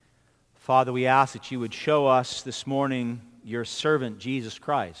Father, we ask that you would show us this morning your servant, Jesus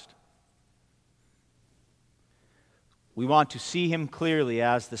Christ. We want to see him clearly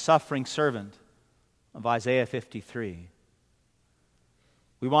as the suffering servant of Isaiah 53.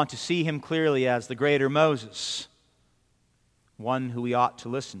 We want to see him clearly as the greater Moses, one who we ought to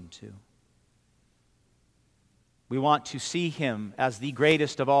listen to. We want to see him as the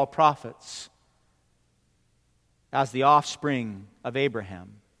greatest of all prophets, as the offspring of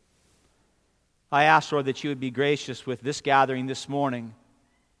Abraham. I ask, Lord, that you would be gracious with this gathering this morning,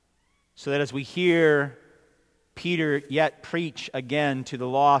 so that as we hear Peter yet preach again to the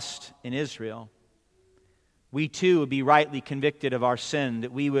lost in Israel, we too would be rightly convicted of our sin,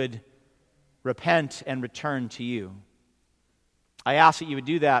 that we would repent and return to you. I ask that you would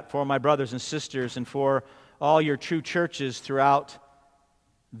do that for my brothers and sisters and for all your true churches throughout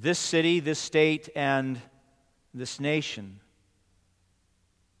this city, this state, and this nation.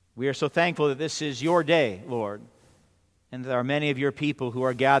 We are so thankful that this is your day, Lord, and there are many of your people who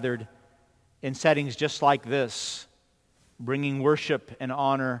are gathered in settings just like this, bringing worship and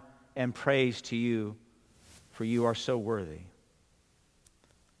honor and praise to you, for you are so worthy.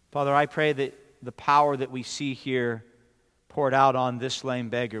 Father, I pray that the power that we see here poured out on this lame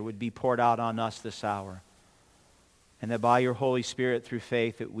beggar would be poured out on us this hour, and that by your Holy Spirit, through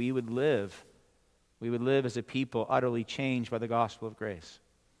faith, that we would live as a people utterly changed by the gospel of grace.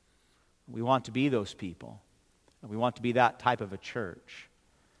 We want to be those people. We want to be that type of a church.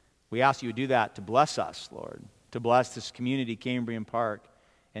 We ask you to do that to bless us, Lord, to bless this community, Cambrian Park,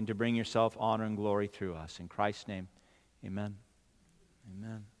 and to bring yourself honor and glory through us. In Christ's name, amen.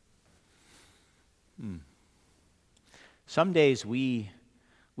 Amen. Some days we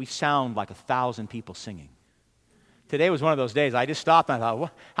sound like 1,000 people singing. Today was one of those days I just stopped and I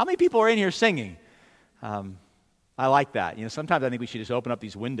thought, how many people are in here singing? I like that. You know, sometimes I think we should just open up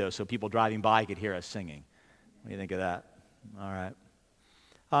these windows so people driving by could hear us singing. What do you think of that? All right.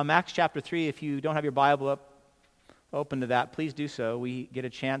 Acts chapter 3, if you don't have your Bible open to that, please do so. We get a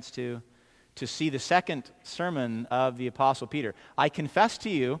chance to see the second sermon of the Apostle Peter. I confessed to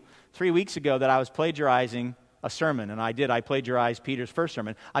you 3 weeks ago that I was plagiarizing a sermon, and I did. I plagiarized Peter's first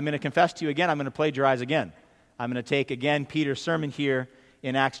sermon. I'm going to confess to you again, I'm going to plagiarize again. I'm going to take again Peter's sermon here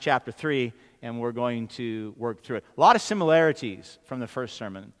in Acts chapter 3, and we're going to work through it. A lot of similarities from the first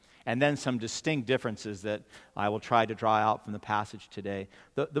sermon, and then some distinct differences that I will try to draw out from the passage today.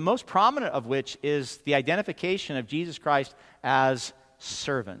 The most prominent of which is the identification of Jesus Christ as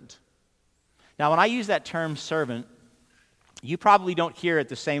servant. Now, when I use that term servant, you probably don't hear it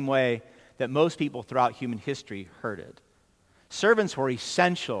the same way that most people throughout human history heard it. Servants were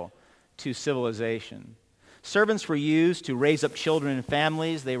essential to civilization. Servants were used to raise up children and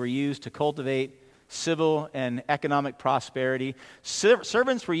families. They were used to cultivate civil and economic prosperity.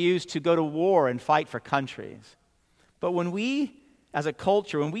 Servants were used to go to war and fight for countries. But when we, as a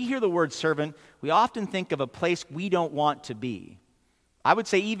culture, when we hear the word servant, we often think of a place we don't want to be. I would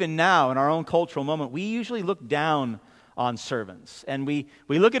say even now, in our own cultural moment, we usually look down on servants. And we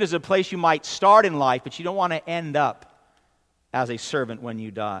look at it as a place you might start in life, but you don't want to end up as a servant when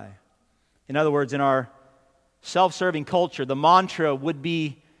you die. In other words, in our self-serving culture, the mantra would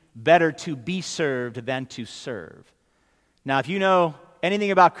be better to be served than to serve. Now, if you know anything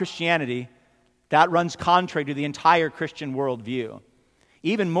about Christianity, that runs contrary to the entire Christian worldview.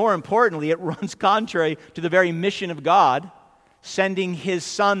 Even more importantly, it runs contrary to the very mission of God, sending His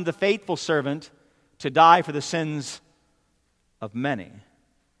Son, the faithful servant, to die for the sins of many.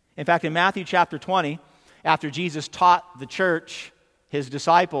 In fact, in Matthew chapter 20, after Jesus taught the church, His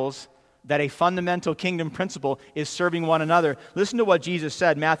disciples, that a fundamental kingdom principle is serving one another. Listen to what Jesus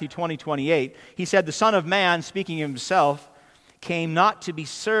said, Matthew 20:28. He said, "The Son of Man, speaking of Himself, came not to be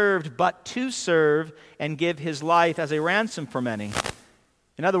served, but to serve and give His life as a ransom for many."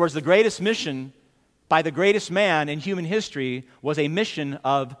 In other words, the greatest mission by the greatest man in human history was a mission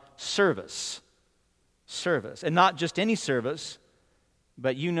of service. Service. And not just any service,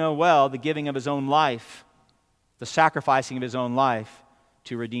 but you know well, the giving of His own life, the sacrificing of His own life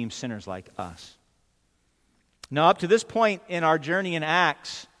to redeem sinners like us. Now, up to this point in our journey in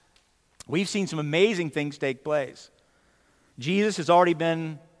Acts, we've seen some amazing things take place. Jesus has already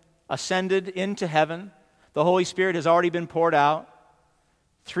been ascended into heaven. The Holy Spirit has already been poured out.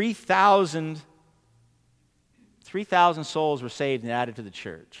 3,000 souls were saved and added to the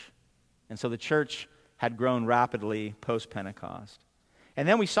church. And so the church had grown rapidly post-Pentecost. And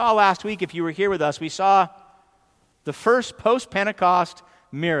then we saw last week, if you were here with us, we saw the first post-Pentecost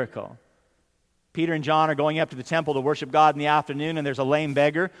miracle. Peter and John are going up to the temple to worship God in the afternoon, and there's a lame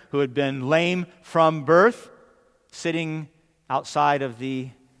beggar who had been lame from birth sitting outside of the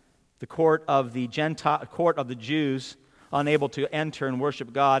the court of the Jews, unable to enter and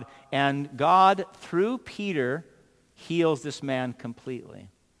worship God. And God, through Peter, heals this man completely.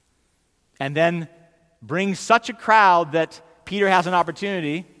 And then brings such a crowd that Peter has an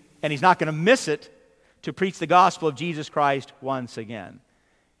opportunity, and he's not going to miss it, to preach the gospel of Jesus Christ once again.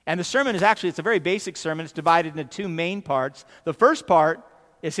 And the sermon it's a very basic sermon. It's divided into two main parts. The first part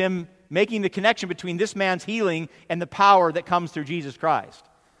is him making the connection between this man's healing and the power that comes through Jesus Christ.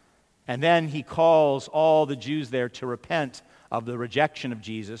 And then he calls all the Jews there to repent of the rejection of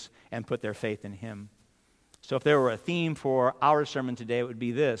Jesus and put their faith in him. So if there were a theme for our sermon today, it would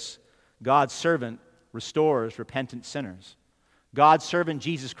be this: God's servant restores repentant sinners. God's servant,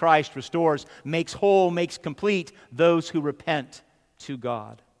 Jesus Christ, restores, makes whole, makes complete those who repent to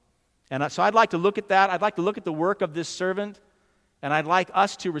God. And so I'd like to look at that. I'd like to look at the work of this servant, and I'd like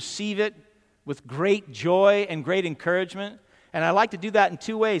us to receive it with great joy and great encouragement. And I'd like to do that in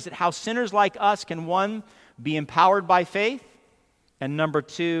two ways: that how sinners like us can, one, be empowered by faith, and number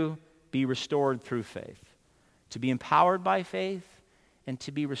two, be restored through faith. To be empowered by faith and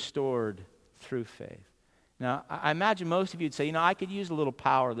to be restored through faith. Now, I imagine most of you would say, I could use a little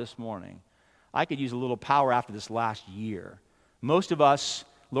power this morning. I could use a little power after this last year. Most of us,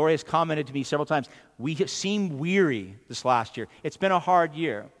 Lori has commented to me several times, we have seemed weary this last year. It's been a hard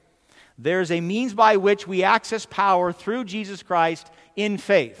year. There's a means by which we access power through Jesus Christ in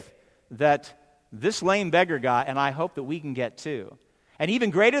faith that this lame beggar got, and I hope that we can get too. And even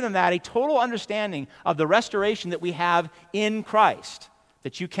greater than that, a total understanding of the restoration that we have in Christ,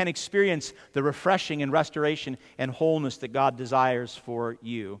 that you can experience the refreshing and restoration and wholeness that God desires for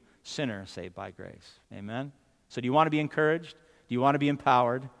you, sinner saved by grace. Amen? So do you want to be encouraged? Do you want to be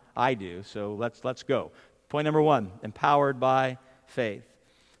empowered? I do. So let's go. Point number one, empowered by faith.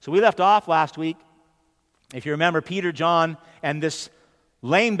 So we left off last week, if you remember, Peter, John, and this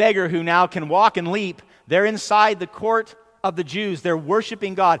lame beggar who now can walk and leap, they're inside the court of the Jews. They're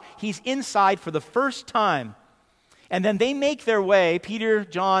worshiping God. He's inside for the first time. And then they make their way, Peter,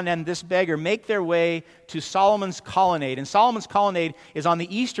 John, and this beggar make their way to Solomon's colonnade. And Solomon's colonnade is on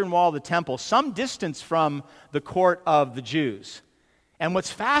the eastern wall of the temple, some distance from the court of the Jews. And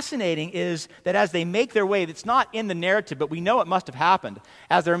what's fascinating is that as they make their way, it's not in the narrative, but we know it must have happened.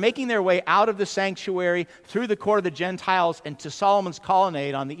 As they're making their way out of the sanctuary, through the court of the Gentiles, and to Solomon's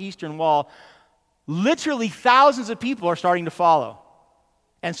colonnade on the eastern wall, literally thousands of people are starting to follow.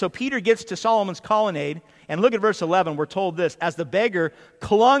 And so Peter gets to Solomon's colonnade, and look at verse 11. We're told this: as the beggar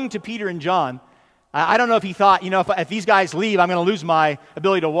clung to Peter and John, I don't know if he thought, if these guys leave, I'm going to lose my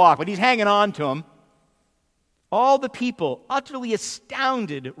ability to walk, but he's hanging on to them. All the people, utterly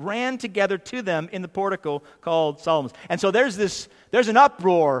astounded, ran together to them in the portico called Solomon's. And so there's an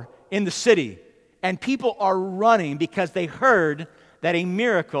uproar in the city, and people are running because they heard that a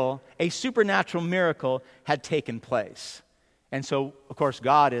miracle, a supernatural miracle, had taken place. And so, of course,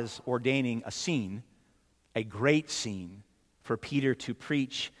 God is ordaining a scene, a great scene, for Peter to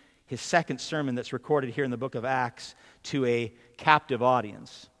preach his second sermon that's recorded here in the book of Acts to a captive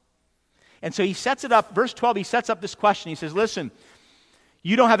audience. And so he sets it up, verse 12, he sets up this question. He says, listen,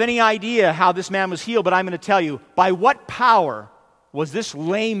 you don't have any idea how this man was healed, but I'm going to tell you, by what power was this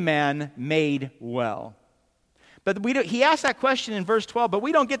lame man made well? But he asked that question in verse 12, but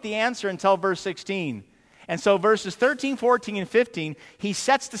we don't get the answer until verse 16. And so verses 13, 14, and 15, he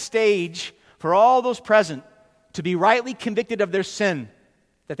sets the stage for all those present to be rightly convicted of their sin,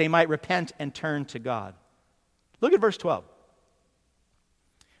 that they might repent and turn to God. Look at verse 12.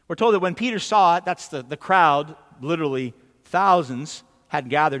 We're told that when Peter saw it, that's the crowd, literally thousands had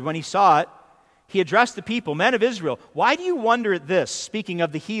gathered. When he saw it, he addressed the people, men of Israel, why do you wonder at this, speaking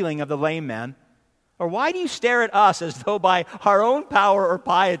of the healing of the lame man? Or why do you stare at us as though by our own power or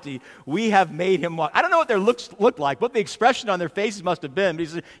piety we have made him walk? I don't know what their looks looked like, what the expression on their faces must have been. But he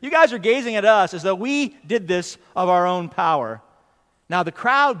says, you guys are gazing at us as though we did this of our own power. Now the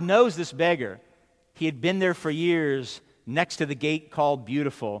crowd knows this beggar. He had been there for years next to the gate called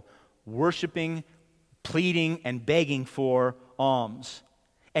Beautiful, worshiping, pleading, and begging for alms.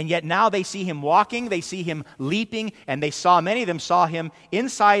 And yet now they see him walking, they see him leaping, and many of them saw him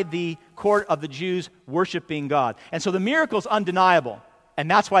inside the court of the Jews worshiping God. And so the miracle's undeniable, and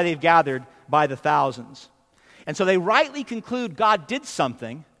that's why they've gathered by the thousands. And so they rightly conclude God did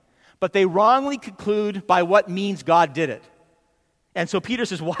something, but they wrongly conclude by what means God did it. And so Peter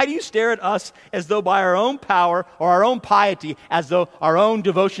says, why do you stare at us as though by our own power or our own piety, as though our own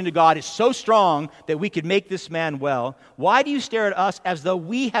devotion to God is so strong that we could make this man well? Why do you stare at us as though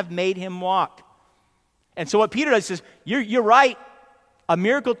we have made him walk? And so what Peter does is, you're right A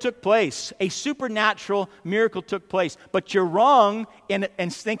miracle took place. A supernatural miracle took place. But you're wrong in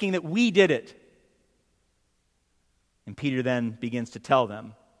thinking that we did it. And Peter then begins to tell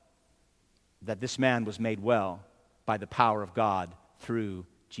them that this man was made well by the power of God through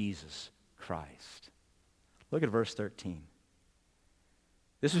Jesus Christ. Look at verse 13.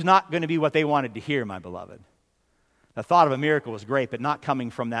 This was not going to be what they wanted to hear, my beloved. The thought of a miracle was great, but not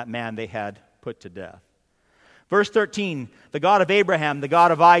coming from that man they had put to death. Verse 13, the God of Abraham, the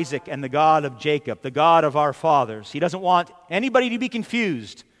God of Isaac, and the God of Jacob, the God of our fathers. He doesn't want anybody to be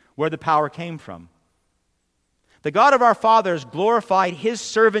confused where the power came from. The God of our fathers glorified his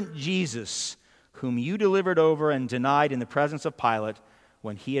servant Jesus, whom you delivered over and denied in the presence of Pilate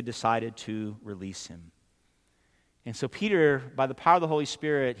when he had decided to release him. And so Peter, by the power of the Holy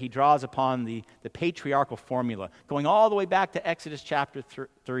Spirit, he draws upon the patriarchal formula, going all the way back to Exodus chapter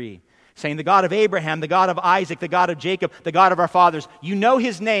 3, saying the God of Abraham, the God of Isaac, the God of Jacob, the God of our fathers. You know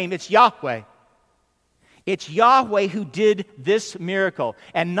his name, it's Yahweh. It's Yahweh who did this miracle,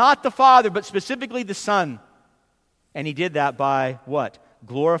 and not the Father, but specifically the Son. And he did that by what?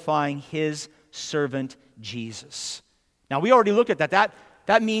 Glorifying his servant Jesus. Now, we already looked at that.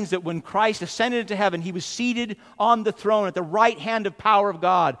 That means that when Christ ascended into heaven, he was seated on the throne at the right hand of power of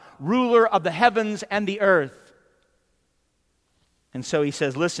God, ruler of the heavens and the earth. And so he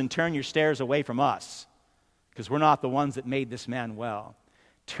says, listen, turn your stares away from us, because we're not the ones that made this man well.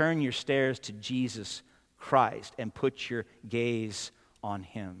 Turn your stares to Jesus Christ and put your gaze on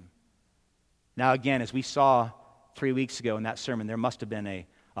him. Now again, as we saw 3 weeks ago in that sermon, there must have been a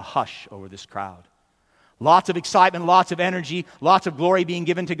hush over this crowd. Lots of excitement, lots of energy, lots of glory being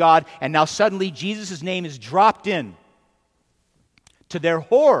given to God, and now suddenly Jesus' name is dropped in to their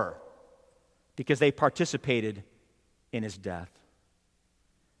horror because they participated in his death.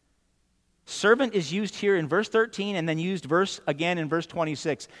 Servant is used here in verse 13 and then used again in verse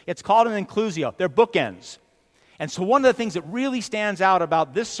 26. It's called an inclusio. They're bookends. And so one of the things that really stands out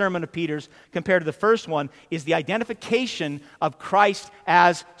about this sermon of Peter's compared to the first one is the identification of Christ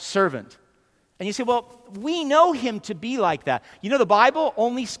as servant. And you say, well, we know him to be like that. You know, the Bible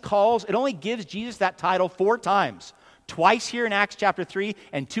only gives Jesus that title 4 times. Twice here in Acts chapter 3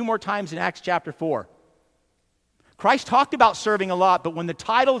 and 2 more times in Acts chapter 4. Christ talked about serving a lot, but when the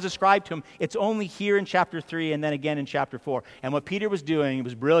title is ascribed to him, it's only here in chapter 3 and then again in chapter 4. And what Peter was doing, it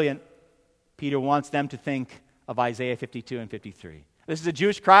was brilliant. Peter wants them to think of Isaiah 52 and 53. This is a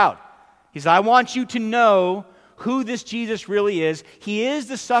Jewish crowd. He said, I want you to know who this Jesus really is. He is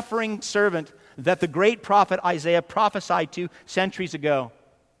the suffering servant that the great prophet Isaiah prophesied to centuries ago.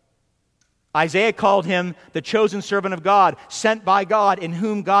 Isaiah called him the chosen servant of God, sent by God, in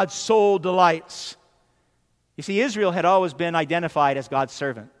whom God's soul delights. You see, Israel had always been identified as God's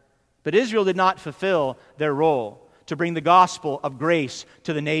servant, but Israel did not fulfill their role to bring the gospel of grace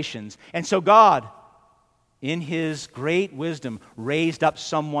to the nations. And so God, in his great wisdom, raised up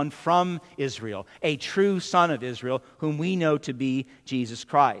someone from Israel, a true son of Israel, whom we know to be Jesus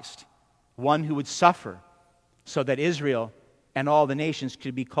Christ, one who would suffer so that Israel and all the nations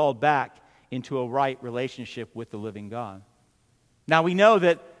could be called back into a right relationship with the living God. Now we know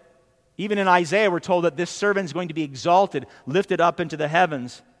that even in Isaiah we're told that this servant is going to be exalted, lifted up into the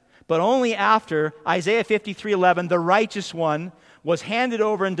heavens, but only after Isaiah 53:11, the righteous one, was handed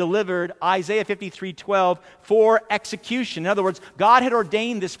over and delivered, Isaiah 53:12, for execution. In other words, God had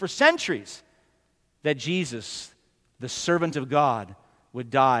ordained this for centuries, that Jesus, the servant of God, would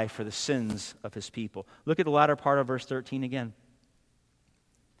die for the sins of his people. Look at the latter part of verse 13 again.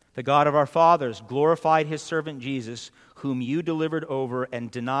 The God of our fathers glorified his servant Jesus, whom you delivered over and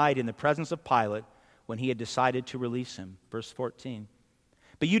denied in the presence of Pilate when he had decided to release him. Verse 14.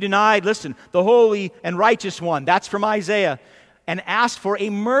 But you denied, listen, the holy and righteous one, that's from Isaiah, and asked for a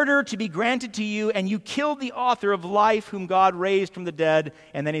murder to be granted to you, and you killed the author of life whom God raised from the dead.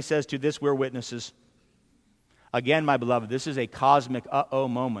 And then he says, to this we're witnesses. Again, my beloved, this is a cosmic uh-oh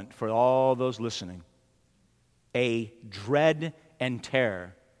moment for all those listening. A dread and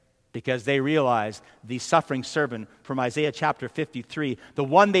terror, because they realize the suffering servant from Isaiah chapter 53, the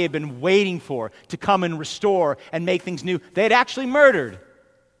one they had been waiting for to come and restore and make things new, they had actually murdered.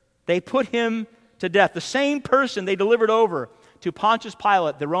 They put him to death. The same person they delivered over to Pontius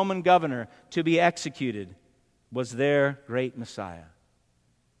Pilate, the Roman governor, to be executed, was their great Messiah.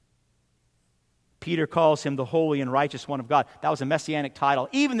 Peter calls him the holy and righteous one of God. That was a messianic title.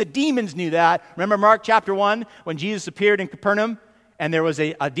 Even the demons knew that. Remember Mark chapter 1, when Jesus appeared in Capernaum, and there was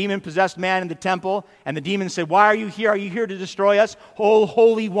a demon-possessed man in the temple, and the demon said, why are you here? Are you here to destroy us, O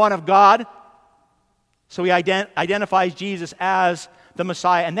Holy One of God? So he identifies Jesus as the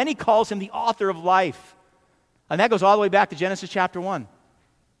Messiah, and then he calls him the author of life. And that goes all the way back to Genesis chapter 1.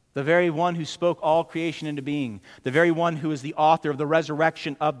 the very one who spoke all creation into being, the very one who is the author of the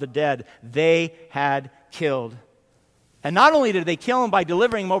resurrection of the dead, they had killed. And not only did they kill him by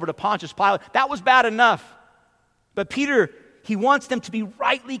delivering him over to Pontius Pilate, that was bad enough. But Peter, he wants them to be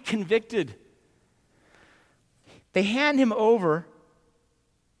rightly convicted. They hand him over.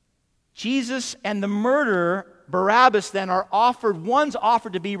 Jesus and the murderer, Barabbas, then are offered, one's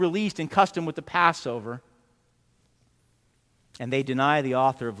offered to be released in custom with the Passover. And they deny the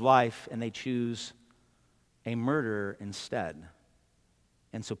author of life, and they choose a murderer instead.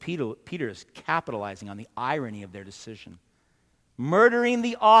 And so Peter is capitalizing on the irony of their decision. Murdering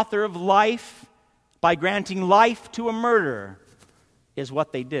the author of life by granting life to a murderer is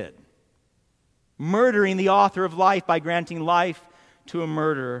what they did. Murdering the author of life by granting life to a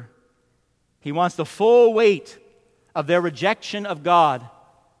murderer. He wants the full weight of their rejection of God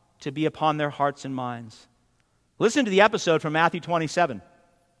to be upon their hearts and minds. Listen to the episode from Matthew 27.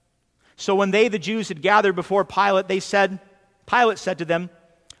 So when they, the Jews, had gathered before Pilate, Pilate said to them,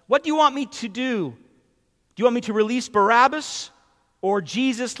 "What do you want me to do? Do you want me to release Barabbas or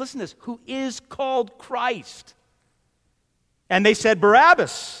Jesus," listen to this, "who is called Christ?" And they said,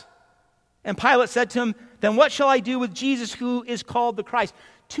 "Barabbas." And Pilate said to him, "Then what shall I do with Jesus who is called the Christ?"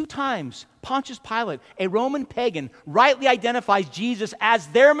 2 times, Pontius Pilate, a Roman pagan, rightly identifies Jesus as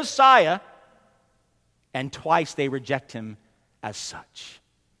their Messiah, and twice they reject him as such.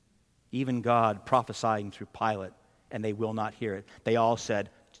 Even God prophesying through Pilate, and they will not hear it. They all said,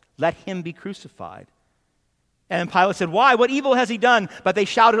 "Let him be crucified." And Pilate said, "Why? What evil has he done?" But they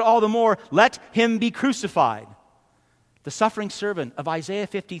shouted all the more, "Let him be crucified." The suffering servant of Isaiah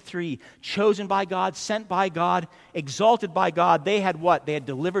 53, chosen by God, sent by God, exalted by God, they had what? They had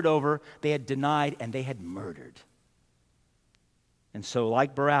delivered over, they had denied, and they had murdered. And so,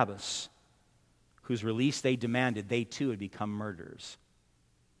 like Barabbas, whose release they demanded, they too had become murderers.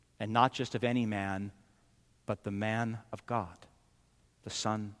 And not just of any man, but the man of God, the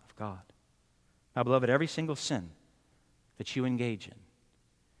Son of God. Now, beloved, every single sin that you engage in,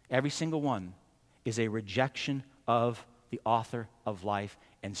 every single one is a rejection of the author of life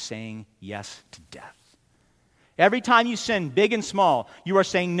and saying yes to death. Every time you sin, big and small, you are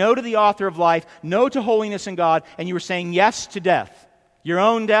saying no to the author of life, no to holiness in God, and you are saying yes to death. Your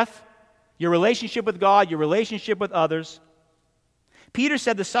own death, your relationship with God, your relationship with others. Peter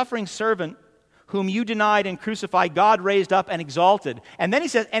said, "The suffering servant whom you denied and crucified, God raised up and exalted." And then he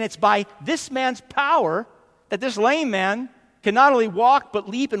says, "And it's by this man's power that this lame man can not only walk, but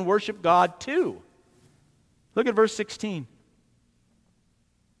leap and worship God too." Look at verse 16.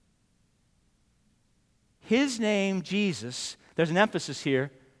 His name, Jesus, there's an emphasis here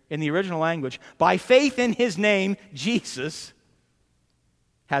in the original language. By faith in his name, Jesus,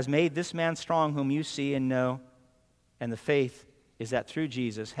 has made this man strong whom you see and know. And the faith is that through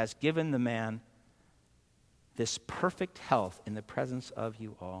Jesus has given the man this perfect health in the presence of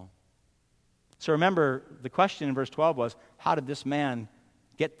you all. So remember, the question in verse 12 was, where did this man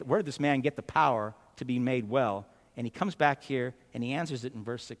get the power to be made well? And he comes back here and he answers it in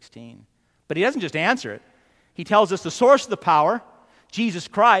verse 16. But he doesn't just answer it. He tells us the source of the power, Jesus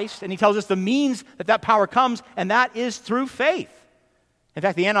Christ, and he tells us the means that power comes, and that is through faith. In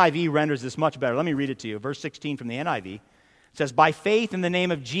fact, the NIV renders this much better. Let me read it to you. Verse 16 from the NIV. It says, "By faith in the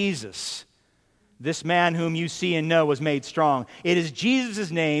name of Jesus, this man whom you see and know was made strong. It is Jesus'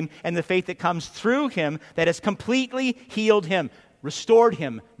 name and the faith that comes through him that has completely healed him, restored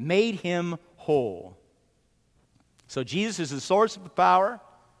him, made him whole." So Jesus is the source of the power,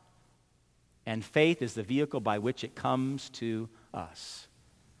 and faith is the vehicle by which it comes to us.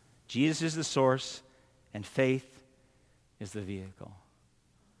 Jesus is the source, and faith is the vehicle.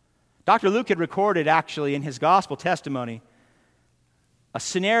 Dr. Luke had recorded, actually, in his gospel testimony, a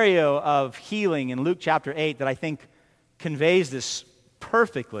scenario of healing in Luke chapter 8 that I think conveys this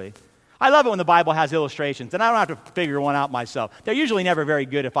perfectly. I love it when the Bible has illustrations, and I don't have to figure one out myself. They're usually never very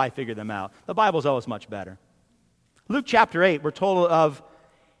good if I figure them out. The Bible's always much better. Luke chapter 8, we're told of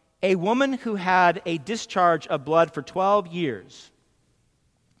a woman who had a discharge of blood for 12 years.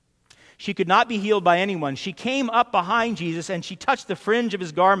 She could not be healed by anyone. She came up behind Jesus and she touched the fringe of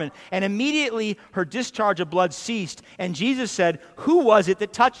his garment, and immediately her discharge of blood ceased. And Jesus said, "Who was it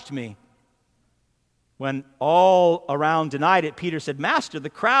that touched me?" When all around denied it, Peter said, "Master, the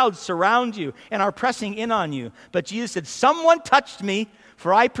crowds surround you and are pressing in on you." But Jesus said, "Someone touched me,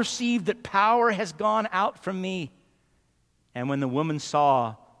 for I perceive that power has gone out from me." And when the woman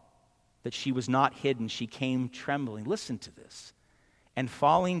saw that she was not hidden, she came trembling. Listen to this. and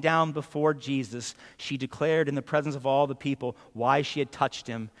falling down before Jesus, she declared in the presence of all the people why she had touched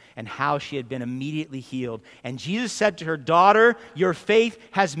him and how she had been immediately healed. And Jesus said to her, "Daughter, your faith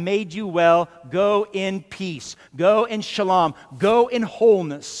has made you well. Go in peace. Go in shalom. Go in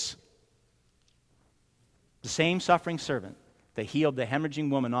wholeness." The same suffering servant that healed the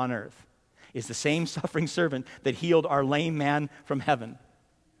hemorrhaging woman on earth is the same suffering servant that healed our lame man from heaven.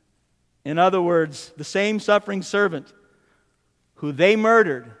 In other words, the same suffering servant who they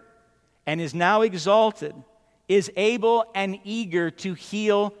murdered and is now exalted is able and eager to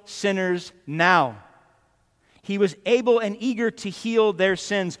heal sinners now. He was able and eager to heal their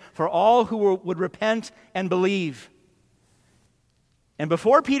sins for all who would repent and believe. And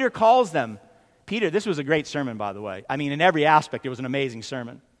before Peter calls them, Peter, this was a great sermon, by the way. I mean, in every aspect, it was an amazing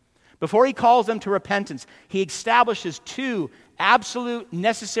sermon. Before he calls them to repentance, he establishes two absolute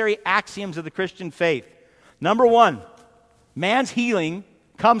necessary axioms of the Christian faith. Number one, man's healing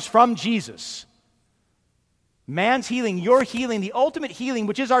comes from Jesus. Man's healing, your healing, the ultimate healing,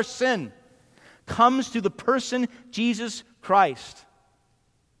 which is our sin, comes through the person Jesus Christ.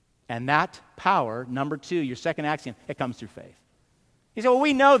 And that power, number two, your second axiom, it comes through faith. You say, well,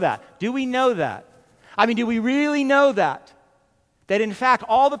 we know that. Do we know that? I mean, do we really know that? That in fact,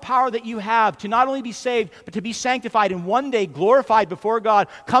 all the power that you have to not only be saved, but to be sanctified and one day glorified before God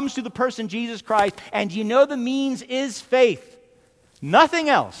comes through the person Jesus Christ. And you know the means is faith. Nothing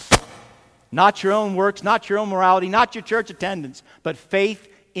else. Not your own works, not your own morality, not your church attendance, but faith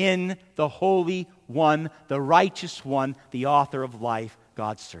in the Holy One, the righteous One, the author of life,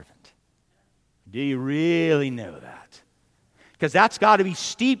 God's servant. Do you really know that? Because that's got to be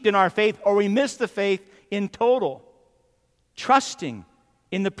steeped in our faith, or we miss the faith in total. Trusting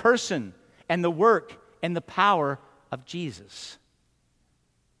in the person and the work and the power of Jesus.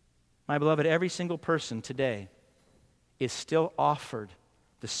 My beloved, every single person today is still offered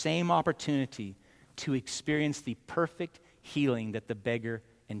the same opportunity to experience the perfect healing that the beggar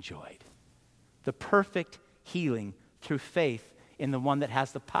enjoyed. The perfect healing through faith in the one that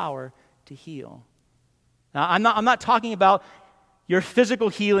has the power to heal. Now, I'm not talking about your physical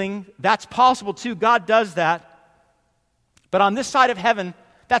healing. That's possible too. God does that. But on this side of heaven,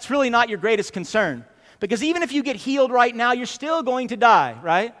 that's really not your greatest concern. Because even if you get healed right now, you're still going to die,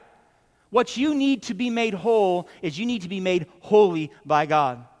 right? What you need to be made whole is you need to be made holy by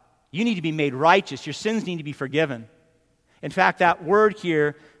God. You need to be made righteous. Your sins need to be forgiven. In fact, that word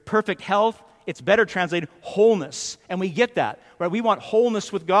here, perfect health, it's better translated wholeness. And we get that, right? We want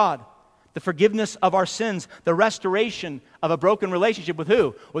wholeness with God. The forgiveness of our sins, the restoration of a broken relationship with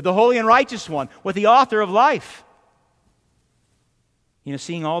who? With the holy and righteous one, with the author of life. You know,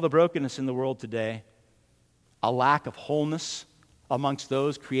 seeing all the brokenness in the world today, a lack of wholeness amongst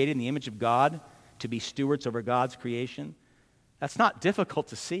those created in the image of God to be stewards over God's creation, that's not difficult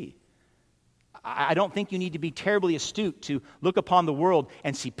to see. I don't think you need to be terribly astute to look upon the world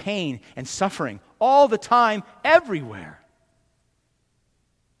and see pain and suffering all the time, everywhere.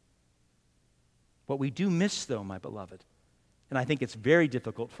 What we do miss, though, my beloved, and I think it's very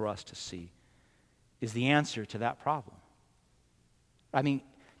difficult for us to see, is the answer to that problem. I mean,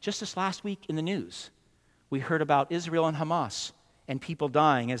 just this last week in the news, we heard about Israel and Hamas and people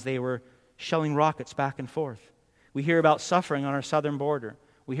dying as they were shelling rockets back and forth. We hear about suffering on our southern border.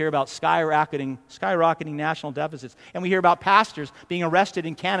 We hear about skyrocketing national deficits. And we hear about pastors being arrested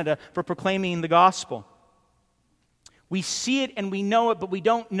in Canada for proclaiming the gospel. We see it and we know it, but we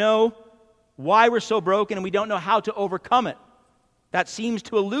don't know why we're so broken, and we don't know how to overcome it. That seems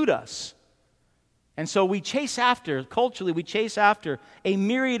to elude us. And so we chase after, culturally, we chase after a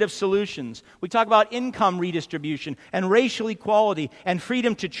myriad of solutions. We talk about income redistribution and racial equality and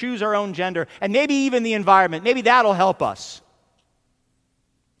freedom to choose our own gender and maybe even the environment. Maybe that'll help us.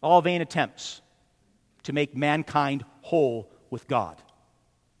 All vain attempts to make mankind whole with God.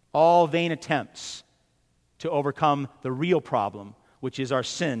 All vain attempts to overcome the real problem, which is our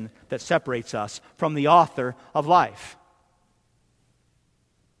sin that separates us from the author of life.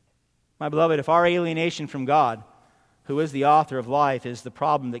 My beloved, if our alienation from God, who is the author of life, is the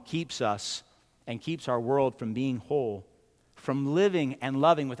problem that keeps us and keeps our world from being whole, from living and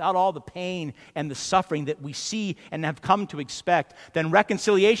loving without all the pain and the suffering that we see and have come to expect, then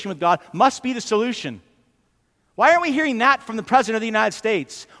reconciliation with God must be the solution. Why aren't we hearing that from the President of the United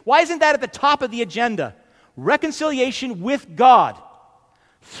States? Why isn't that at the top of the agenda? Reconciliation with God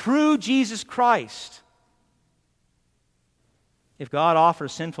through Jesus Christ. If God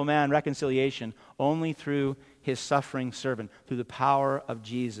offers sinful man reconciliation only through his suffering servant, through the power of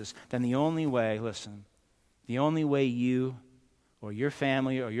Jesus, then the only way, listen, the only way you or your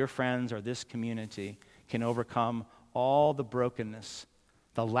family or your friends or this community can overcome all the brokenness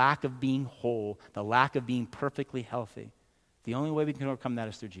the lack of being whole, the lack of being perfectly healthy. The only way we can overcome that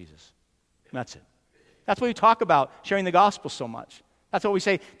is through Jesus. That's it. That's why we talk about sharing the gospel so much. That's what we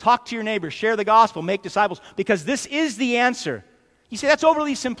say, talk to your neighbors, share the gospel, make disciples, because this is the answer. You say, that's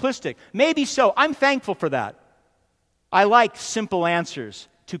overly simplistic. Maybe so. I'm thankful for that. I like simple answers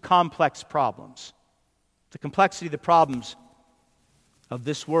to complex problems. The complexity of the problems of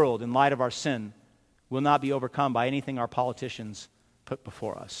this world in light of our sin will not be overcome by anything our politicians put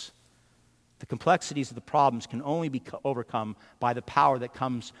before us. The complexities of the problems can only be overcome by the power that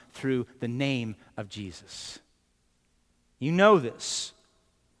comes through the name of Jesus. You know this.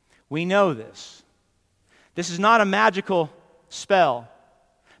 We know this. This is not a magical spell.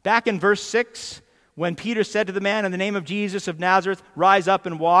 Back in verse 6, when Peter said to the man, in the name of Jesus of Nazareth, rise up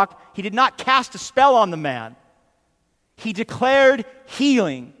and walk, he did not cast a spell on the man. He declared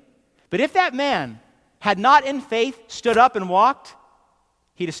healing. But if that man had not in faith stood up and walked,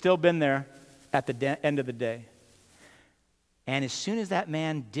 he'd have still been there at the end of the day. And as soon as that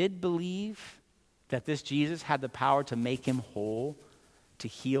man did believe that this Jesus had the power to make him whole, to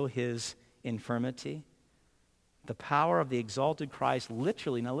heal his infirmity, the power of the exalted Christ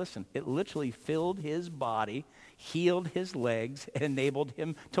literally, now listen, it literally filled his body, healed his legs, and enabled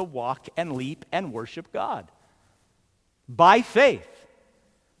him to walk and leap and worship God. By faith.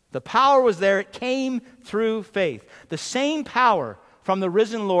 The power was there. It came through faith. The same power from the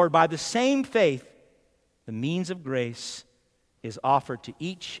risen Lord, by the same faith, the means of grace is offered to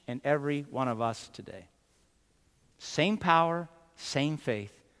each and every one of us today. Same power, same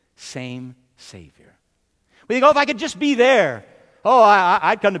faith, same Savior. We think, if I could just be there.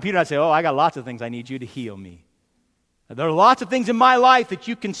 I'd come to Peter and I'd say, I got lots of things I need you to heal me. There are lots of things in my life that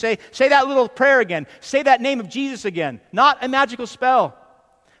you can say. Say that little prayer again. Say that name of Jesus again. Not a magical spell.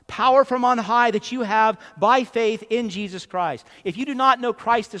 Power from on high that you have by faith in Jesus Christ. If you do not know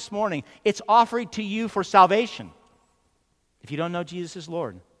Christ this morning, it's offered to you for salvation. If you don't know Jesus as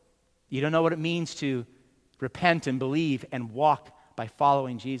Lord, you don't know what it means to repent and believe and walk by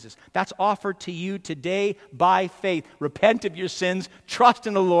following Jesus. That's offered to you today by faith. Repent of your sins, trust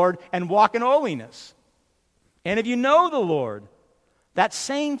in the Lord, and walk in holiness. And if you know the Lord, that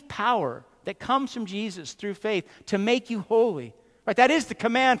same power that comes from Jesus through faith to make you holy, right? That is the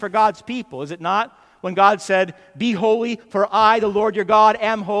command for God's people, is it not? When God said, be holy, for I, the Lord your God,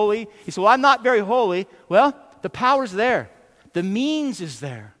 am holy. He said, I'm not very holy. Well, the power's there. The means is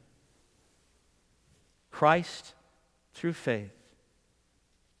there. Christ, through faith,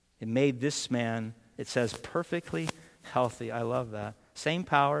 it made this man, it says, perfectly healthy. I love that. Same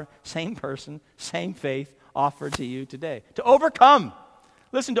power, same person, same faith offered to you today. To overcome,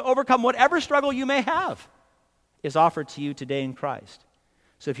 listen, to overcome whatever struggle you may have is offered to you today in Christ.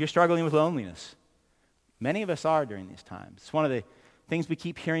 So if you're struggling with loneliness, many of us are during these times. It's one of the things we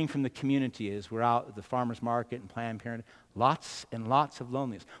keep hearing from the community is we're out at the farmer's market and Planned Parenthood, lots and lots of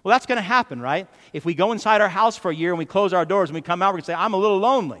loneliness. Well, that's going to happen, right? If we go inside our house for a year and we close our doors and we come out, we're going to say, I'm a little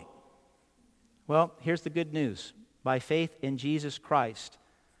lonely. Well, here's the good news. By faith in Jesus Christ,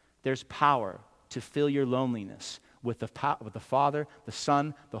 there's power to fill your loneliness with the Father, the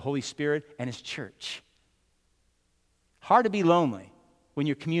Son, the Holy Spirit, and His church. Hard to be lonely when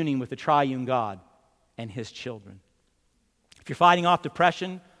you're communing with the triune God and His children. If you're fighting off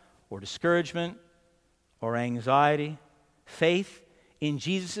depression or discouragement or anxiety, faith in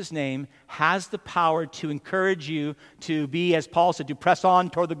Jesus' name has the power to encourage you to be, as Paul said, to press on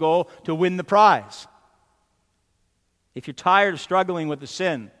toward the goal to win the prize. If you're tired of struggling with the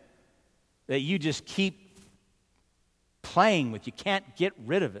sin that you just keep playing with, you can't get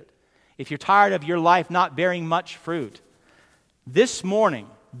rid of it. If you're tired of your life not bearing much fruit, this morning,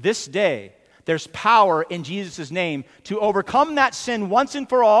 this day, there's power in Jesus' name to overcome that sin once and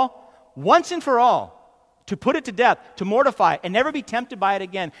for all, to put it to death, to mortify it, and never be tempted by it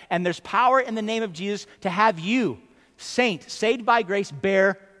again. And there's power in the name of Jesus to have you, saint, saved by grace,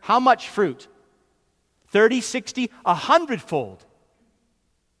 bear how much fruit? 30, 60, 100-fold.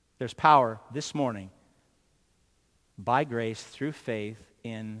 There's power this morning by grace through faith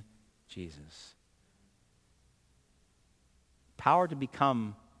in Jesus. Power to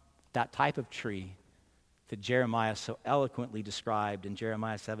become that type of tree that Jeremiah so eloquently described in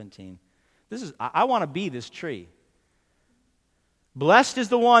Jeremiah 17. I want to be this tree. Blessed is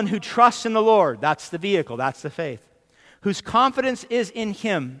the one who trusts in the Lord. That's the vehicle, that's the faith. Whose confidence is in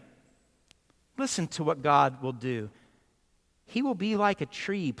Him. Listen to what God will do. He will be like a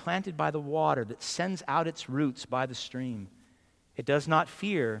tree planted by the water that sends out its roots by the stream. It does not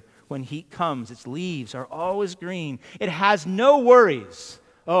fear when heat comes. Its leaves are always green. It has no worries.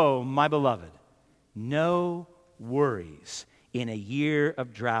 Oh, my beloved, no worries in a year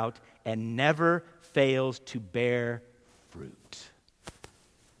of drought and never fails to bear fruit.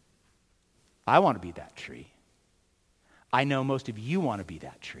 I want to be that tree. I know most of you want to be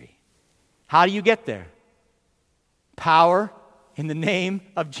that tree. How do you get there? Power in the name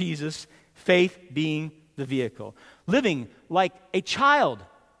of Jesus, faith being the vehicle. Living like a childlike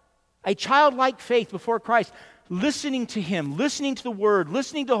faith before Christ, listening to Him, listening to the Word,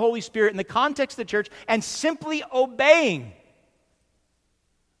 listening to the Holy Spirit in the context of the church, and simply obeying.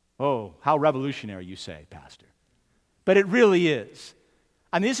 Oh, how revolutionary, you say, Pastor. But it really is.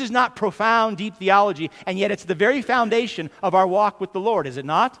 I mean, this is not profound, deep theology, and yet it's the very foundation of our walk with the Lord, is it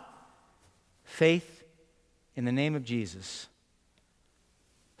not? Faith in the name of Jesus.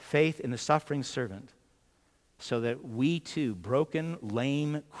 Faith in the suffering servant, so that we too, broken,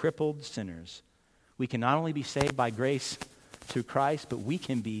 lame, crippled sinners, we can not only be saved by grace through Christ, but we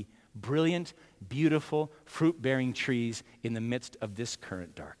can be brilliant, beautiful, fruit-bearing trees in the midst of this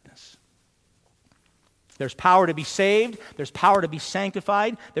current darkness. There's power to be saved. There's power to be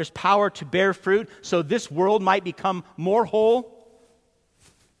sanctified. There's power to bear fruit so this world might become more whole.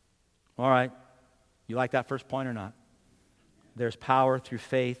 All right. You like that first point or not? There's power through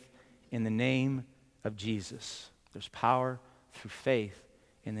faith in the name of Jesus. There's power through faith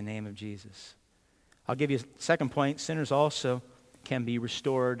in the name of Jesus. I'll give you a second point. Sinners also can be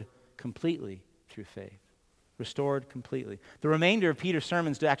restored completely through faith. Restored completely. The remainder of Peter's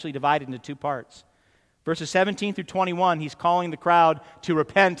sermon is actually divided into two parts. Verses 17 through 21, he's calling the crowd to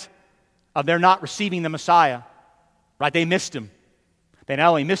repent of their not receiving the Messiah. Right? They missed him. They not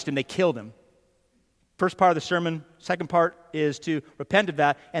only missed him, they killed him. First part of the sermon, second part is to repent of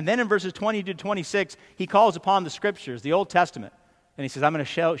that. And then in verses 20 to 26, he calls upon the Scriptures, the Old Testament. And he says, I'm going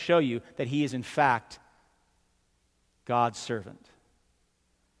to show you that he is in fact God's servant.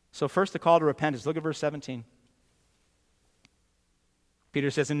 So first the call to repentance. Look at verse 17.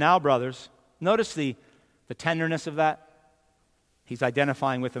 Peter says, and now, brothers, notice the tenderness of that. He's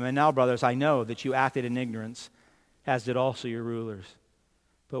identifying with them. And now, brothers, I know that you acted in ignorance, as did also your rulers.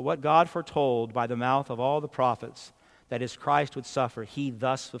 But what God foretold by the mouth of all the prophets, that is, Christ would suffer, he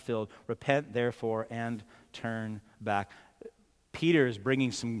thus fulfilled. Repent, therefore, and turn back. Peter is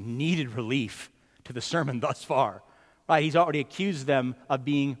bringing some needed relief to the sermon thus far. Right? He's already accused them of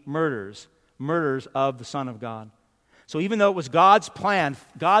being murderers of the Son of God. So even though it was God's plan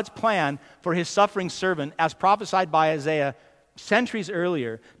for his suffering servant, as prophesied by Isaiah centuries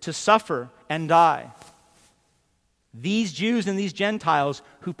earlier, to suffer and die, these Jews and these Gentiles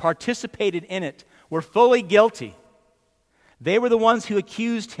who participated in it were fully guilty. They were the ones who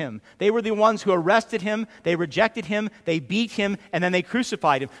accused him. They were the ones who arrested him, they rejected him, they beat him, and then they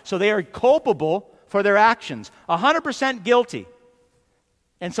crucified him. So they are culpable for their actions, 100% guilty.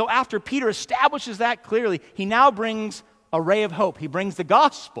 And so after Peter establishes that clearly, he now brings a ray of hope. He brings the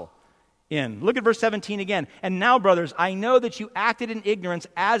gospel in. Look at verse 17 again. And now, brothers, I know that you acted in ignorance,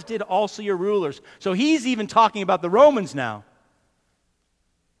 as did also your rulers. So he's even talking about the Romans now.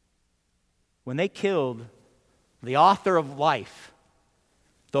 When they killed the author of life,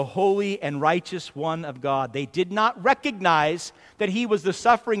 the holy and righteous one of God, they did not recognize that he was the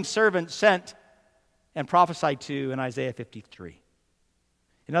suffering servant sent and prophesied to in Isaiah 53.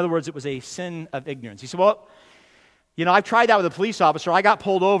 In other words, it was a sin of ignorance. He said, well, I've tried that with a police officer. I got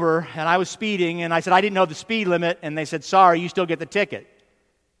pulled over, and I was speeding, and I said, I didn't know the speed limit, and they said, sorry, you still get the ticket.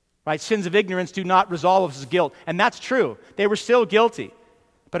 Right? Sins of ignorance do not resolve as guilt. And that's true. They were still guilty.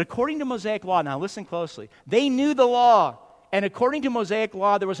 But according to Mosaic law, now listen closely, they knew the law, and according to Mosaic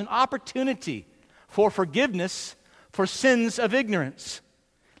law, there was an opportunity for forgiveness for sins of ignorance.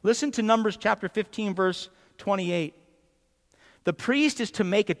 Listen to Numbers chapter 15, verse 28. The priest is to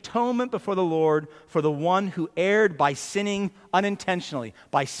make atonement before the Lord for the one who erred by sinning unintentionally,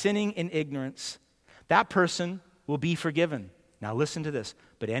 by sinning in ignorance. That person will be forgiven. Now listen to this.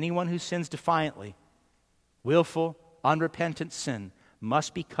 But anyone who sins defiantly, willful, unrepentant sin,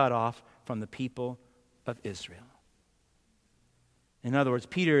 must be cut off from the people of Israel. In other words,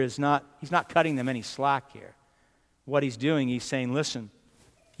 Peter he's not cutting them any slack here. What he's doing, he's saying, listen,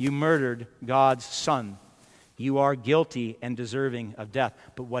 you murdered God's Son. You are guilty and deserving of death.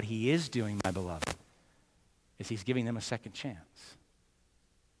 But what he is doing, my beloved, is he's giving them a second chance.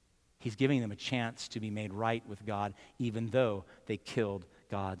 He's giving them a chance to be made right with God, even though they killed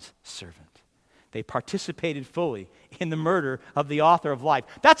God's servant. They participated fully in the murder of the author of life.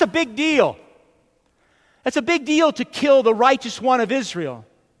 That's a big deal. That's a big deal to kill the righteous one of Israel.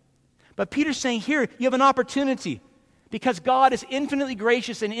 But Peter's saying here, you have an opportunity. Because God is infinitely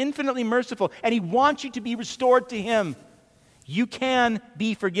gracious and infinitely merciful, and he wants you to be restored to him. You can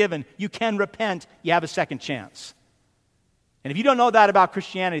be forgiven. You can repent. You have a second chance. And if you don't know that about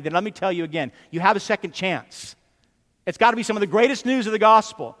Christianity, then let me tell you again, you have a second chance. It's got to be some of the greatest news of the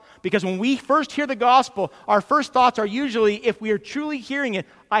gospel. Because when we first hear the gospel, our first thoughts are usually, if we are truly hearing it,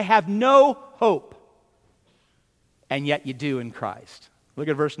 I have no hope. And yet you do in Christ. Look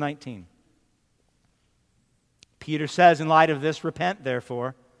at verse 19. Peter says, in light of this, repent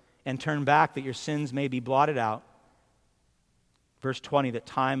therefore, and turn back that your sins may be blotted out. Verse 20, that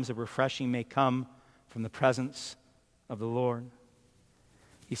times of refreshing may come from the presence of the Lord.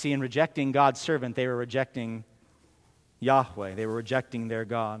 You see, in rejecting God's servant, they were rejecting Yahweh. They were rejecting their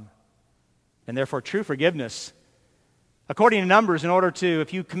God. And therefore, true forgiveness, according to Numbers, in order to,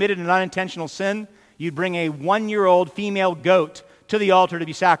 if you committed an unintentional sin, you'd bring a 1-year-old female goat to the altar to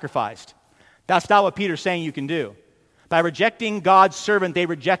be sacrificed. That's not what Peter's saying you can do. By rejecting God's servant, they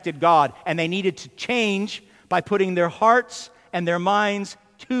rejected God, and they needed to change by putting their hearts and their minds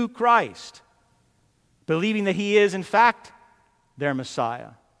to Christ, believing that He is, in fact, their Messiah,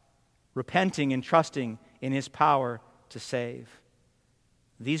 repenting and trusting in His power to save.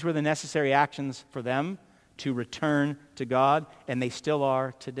 These were the necessary actions for them to return to God, and they still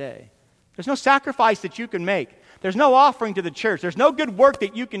are today. There's no sacrifice that you can make. There's no offering to the church. There's no good work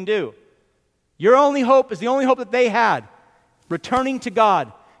that you can do. Your only hope is the only hope that they had, returning to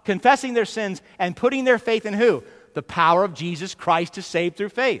God, confessing their sins, and putting their faith in who? The power of Jesus Christ to save through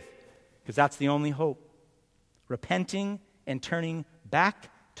faith, because that's the only hope. Repenting and turning back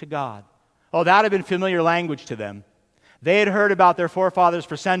to God. Oh, that had been familiar language to them. They had heard about their forefathers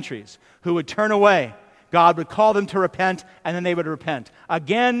for centuries who would turn away. God would call them to repent, and then they would repent.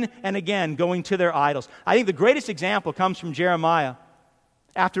 Again and again, going to their idols. I think the greatest example comes from Jeremiah.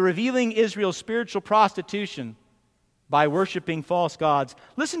 After revealing Israel's spiritual prostitution by worshiping false gods,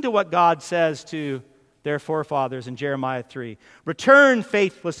 listen to what God says to their forefathers in Jeremiah 3. Return,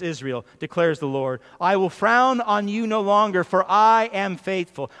 faithless Israel, declares the Lord. I will frown on you no longer, for I am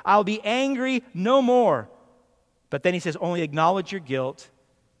faithful. I'll be angry no more. But then he says, only acknowledge your guilt,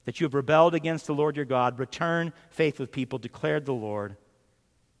 that you have rebelled against the Lord your God. Return, faithless people, declared the Lord.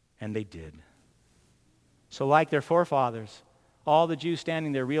 And they did. So like their forefathers, all the Jews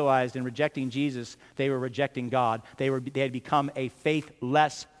standing there realized in rejecting Jesus, they were rejecting God. They had become a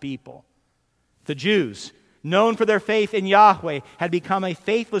faithless people. The Jews, known for their faith in Yahweh, had become a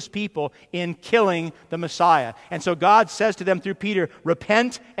faithless people in killing the Messiah. And so God says to them through Peter,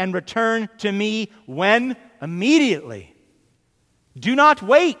 repent and return to me when? Immediately. Do not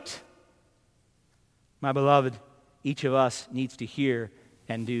wait. My beloved, each of us needs to hear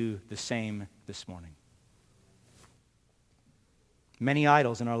and do the same this morning. Many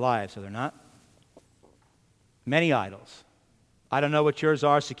idols in our lives, are there not? Many idols. I don't know what yours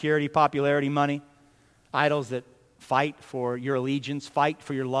are: security, popularity, money. Idols that fight for your allegiance, fight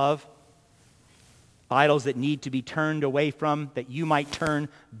for your love. Idols that need to be turned away from, that you might turn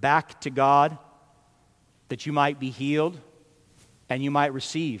back to God, that you might be healed, and you might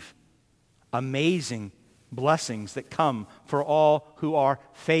receive amazing blessings that come for all who are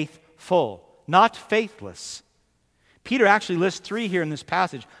faithful, not faithless. Peter actually lists 3 here in this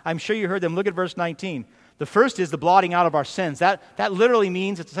passage. I'm sure you heard them. Look at verse 19. The first is the blotting out of our sins. That literally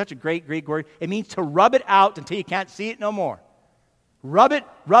means, it's such a great Greek word, it means to rub it out until you can't see it no more. Rub it,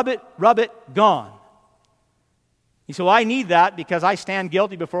 gone. You say, well, I need that because I stand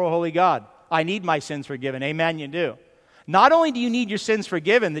guilty before a holy God. I need my sins forgiven. Amen, you do. Not only do you need your sins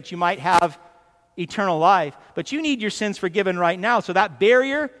forgiven that you might have eternal life, but you need your sins forgiven right now. So that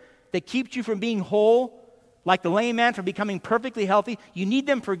barrier that keeps you from being whole, like the lame man from becoming perfectly healthy, you need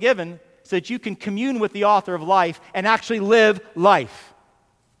them forgiven so that you can commune with the author of life and actually live life.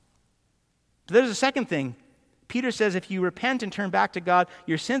 But there's a second thing. Peter says if you repent and turn back to God,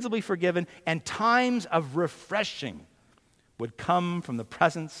 your sins will be forgiven, and times of refreshing would come from the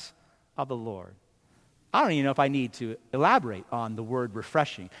presence of the Lord. I don't even know if I need to elaborate on the word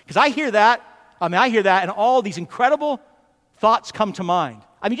refreshing, because I hear that, and all these incredible thoughts come to mind.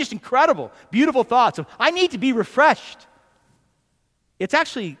 Just incredible, beautiful thoughts of, I need to be refreshed. It's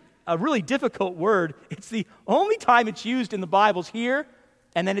actually a really difficult word. It's the only time it's used in the Bibles here,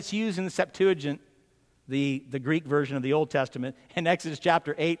 and then it's used in the Septuagint, the Greek version of the Old Testament, in Exodus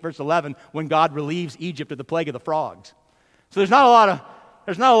chapter 8, verse 11, when God relieves Egypt of the plague of the frogs. So there's not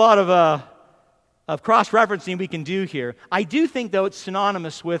a lot of cross-referencing we can do here. I do think, though, it's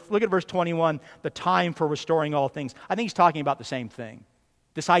synonymous with, look at verse 21, the time for restoring all things. I think he's talking about the same thing.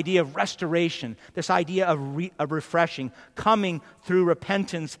 This idea of restoration, this idea of refreshing, coming through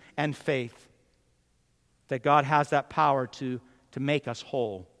repentance and faith. That God has that power to make us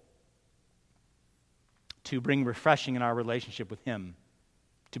whole, to bring refreshing in our relationship with Him,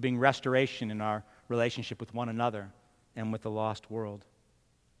 to bring restoration in our relationship with one another, and with the lost world.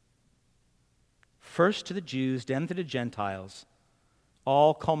 First to the Jews, then to the Gentiles,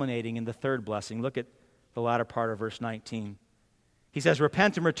 all culminating in the third blessing. Look at the latter part of verse 19. He says,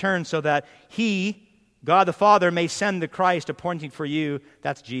 repent and return so that He, God the Father, may send the Christ appointing for you,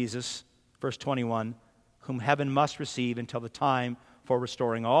 that's Jesus, verse 21, whom heaven must receive until the time for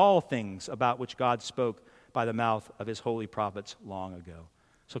restoring all things about which God spoke by the mouth of His holy prophets long ago.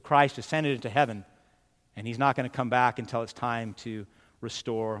 So Christ ascended into heaven, and He's not going to come back until it's time to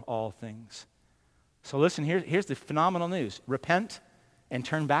restore all things. So listen, here's the phenomenal news. Repent and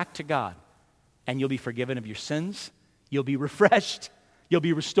turn back to God, and you'll be forgiven of your sins. You'll be refreshed. You'll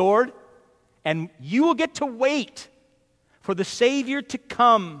be restored. And you will get to wait for the Savior to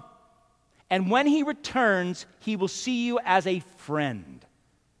come. And when He returns, He will see you as a friend.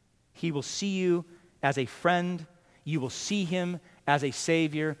 He will see you as a friend. You will see Him as a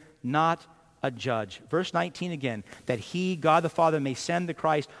Savior, not a judge. Verse 19 again, that He, God the Father, may send the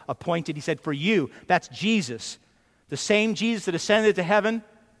Christ appointed. He said, for you, that's Jesus. The same Jesus that ascended to heaven.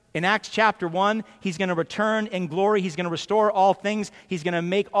 In Acts chapter 1, He's going to return in glory. He's going to restore all things. He's going to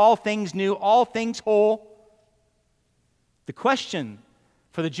make all things new, all things whole. The question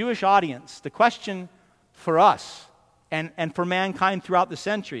for the Jewish audience, the question for us and for mankind throughout the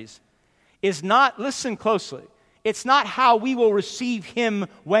centuries is not, listen closely, it's not how we will receive Him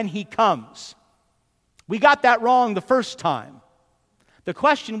when He comes. We got that wrong the first time. The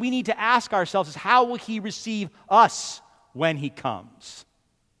question we need to ask ourselves is, how will He receive us when He comes?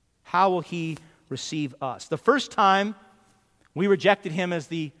 How will He receive us? The first time we rejected Him as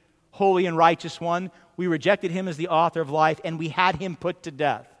the holy and righteous one, we rejected Him as the author of life, and we had Him put to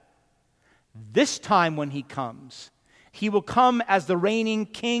death. This time when He comes, He will come as the reigning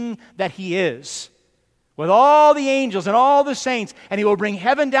King that He is, with all the angels and all the saints, and He will bring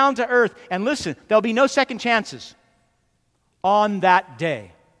heaven down to earth. And listen, there'll be no second chances on that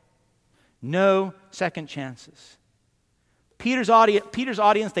day. No second chances. Peter's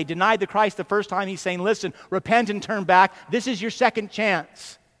audience, they denied the Christ the first time. He's saying, listen, repent and turn back. This is your second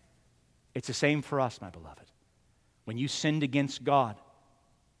chance. It's the same for us, my beloved. When you sinned against God,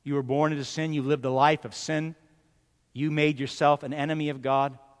 you were born into sin, you lived a life of sin, you made yourself an enemy of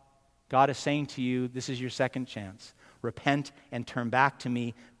God. God is saying to you, this is your second chance. Repent and turn back to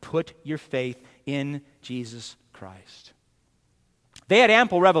me. Put your faith in Jesus Christ. They had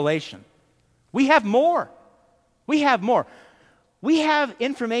ample revelation. We have more. We have more. We have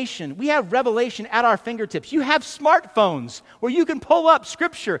information. We have revelation at our fingertips. You have smartphones where you can pull up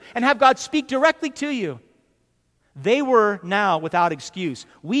Scripture and have God speak directly to you. They were now without excuse.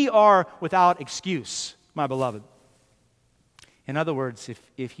 We are without excuse, my beloved. In other words,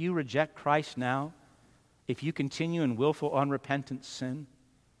 if you reject Christ now, if you continue in willful, unrepentant sin,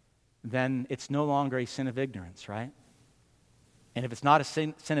 then it's no longer a sin of ignorance, right? And if it's not a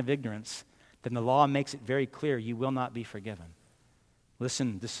sin of ignorance, then the law makes it very clear you will not be forgiven.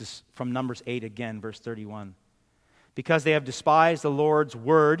 Listen, this is from Numbers 8 again, verse 31. Because they have despised the Lord's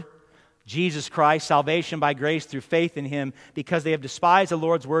word, Jesus Christ, salvation by grace through faith in Him, because they have despised the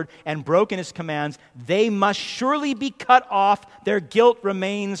Lord's word and broken His commands, they must surely be cut off. Their guilt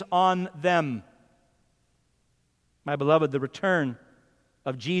remains on them. My beloved, the return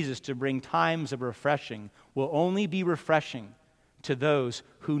of Jesus to bring times of refreshing will only be refreshing to those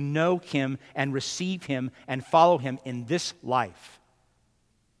who know Him and receive Him and follow Him in this life.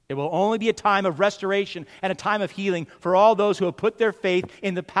 It will only be a time of restoration and a time of healing for all those who have put their faith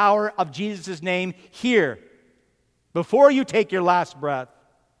in the power of Jesus' name here, before you take your last breath.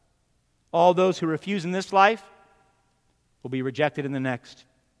 All those who refuse in this life will be rejected in the next.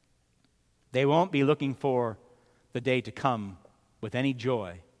 They won't be looking for the day to come with any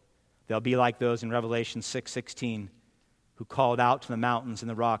joy. They'll be like those in Revelation 6:16, who called out to the mountains and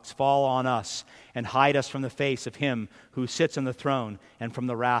the rocks, fall on us and hide us from the face of Him who sits on the throne and from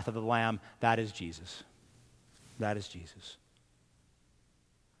the wrath of the Lamb. That is Jesus. That is Jesus.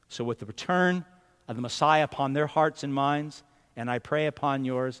 So with the return of the Messiah upon their hearts and minds, and I pray upon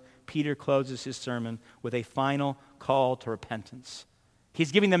yours, Peter closes his sermon with a final call to repentance.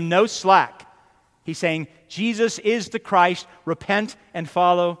 He's giving them no slack. He's saying, Jesus is the Christ. Repent and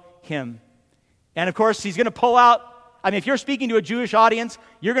follow Him. And of course, he's going to pull out, if you're speaking to a Jewish audience,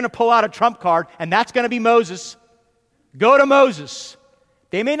 you're going to pull out a trump card, and that's going to be Moses. Go to Moses.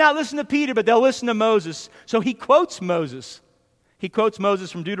 They may not listen to Peter, but they'll listen to Moses. So he quotes Moses. He quotes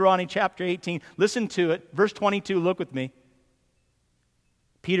Moses from Deuteronomy chapter 18. Listen to it. Verse 22, look with me.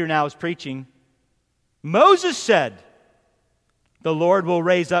 Peter now is preaching. Moses said, the Lord will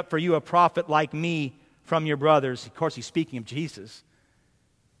raise up for you a prophet like me from your brothers. Of course, he's speaking of Jesus.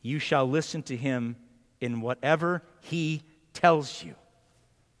 You shall listen to him in whatever he tells you.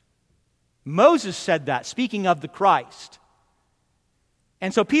 Moses said that, speaking of the Christ.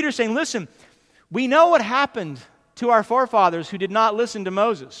 And so Peter's saying, listen, we know what happened to our forefathers who did not listen to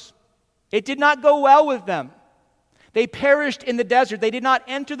Moses. It did not go well with them. They perished in the desert. They did not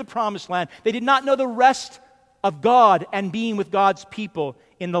enter the promised land. They did not know the rest of God and being with God's people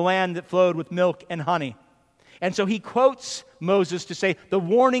in the land that flowed with milk and honey. And so he quotes Moses to say, the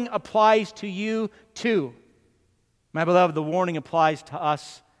warning applies to you too. My beloved, the warning applies to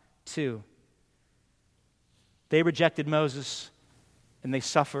us too. They rejected Moses and they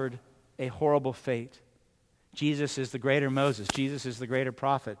suffered a horrible fate. Jesus is the greater Moses. Jesus is the greater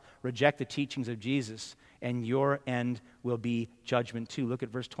prophet. Reject the teachings of Jesus, and your end will be judgment too. Look at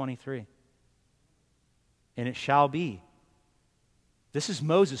verse 23. And it shall be. This is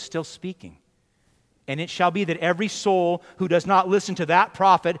Moses still speaking. And it shall be that every soul who does not listen to that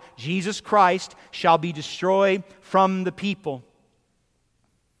prophet, Jesus Christ, shall be destroyed from the people.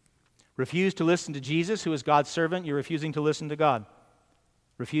 Refuse to listen to Jesus, who is God's servant, you're refusing to listen to God.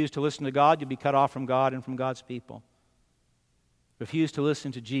 Refuse to listen to God, you'll be cut off from God and from God's people. Refuse to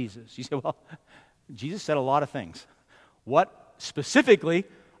listen to Jesus. You say, well, Jesus said a lot of things. What specifically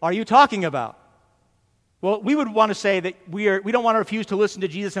are you talking about? Well, we would want to say that we don't want to refuse to listen to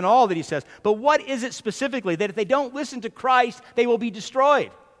Jesus in all that he says. But what is it specifically? That if they don't listen to Christ, they will be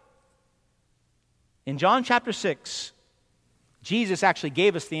destroyed. In John chapter 6, Jesus actually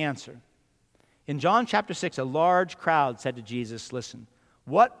gave us the answer. In John chapter 6, a large crowd said to Jesus, listen,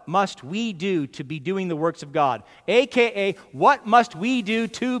 what must we do to be doing the works of God? AKA, what must we do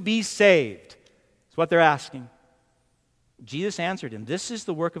to be saved? That's what they're asking. Jesus answered him, this is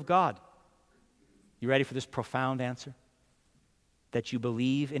the work of God. You ready for this profound answer? That you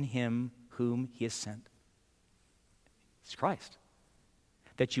believe in him whom he has sent. It's Christ.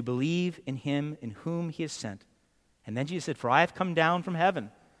 That you believe in him in whom he has sent. And then Jesus said, for I have come down from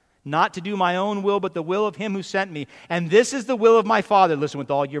heaven, not to do my own will, but the will of him who sent me. And this is the will of my Father, listen with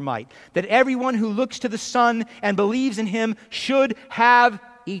all your might, that everyone who looks to the Son and believes in him should have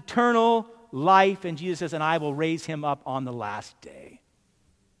eternal life. And Jesus says, and I will raise him up on the last day.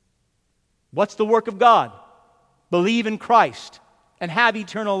 What's the work of God? Believe in Christ and have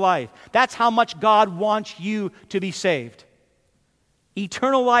eternal life. That's how much God wants you to be saved.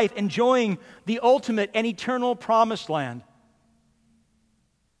 Eternal life, enjoying the ultimate and eternal promised land.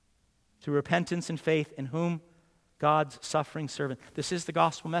 Through repentance and faith in whom God's suffering servant. This is the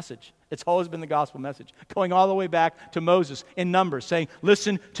gospel message. It's always been the gospel message. Going all the way back to Moses in Numbers, saying,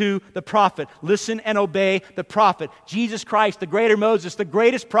 listen to the prophet. Listen and obey the prophet. Jesus Christ, the greater Moses, the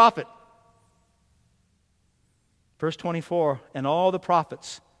greatest prophet. Verse 24, and all the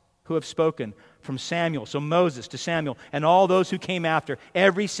prophets who have spoken from Samuel, so Moses to Samuel, and all those who came after,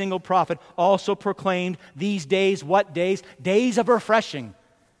 every single prophet also proclaimed these days, what days? Days of refreshing,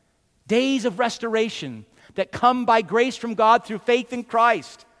 days of restoration that come by grace from God through faith in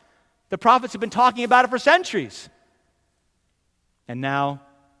Christ. The prophets have been talking about it for centuries. And now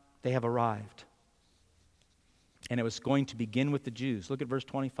they have arrived. And it was going to begin with the Jews. Look at verse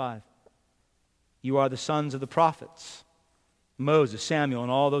 25. You are the sons of the prophets, Moses, Samuel,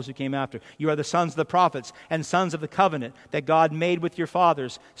 and all those who came after. You are the sons of the prophets and sons of the covenant that God made with your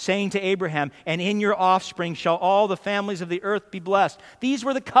fathers, saying to Abraham, and in your offspring shall all the families of the earth be blessed. These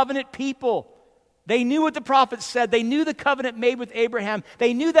were the covenant people. They knew what the prophets said. They knew the covenant made with Abraham.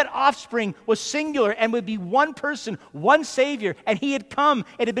 They knew that offspring was singular and would be one person, one Savior, and he had come.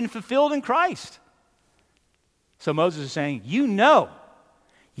 It had been fulfilled in Christ. So Moses is saying, you know,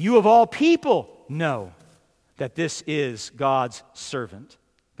 you of all people know that this is God's servant,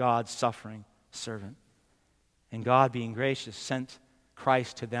 God's suffering servant. And God, being gracious, sent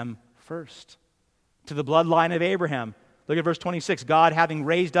Christ to them first, to the bloodline of Abraham. Look at verse 26. God, having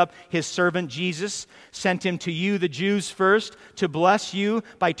raised up his servant Jesus, sent him to you, the Jews, first, to bless you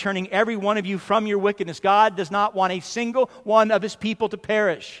by turning every one of you from your wickedness. God does not want a single one of his people to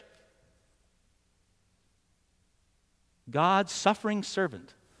perish. God's suffering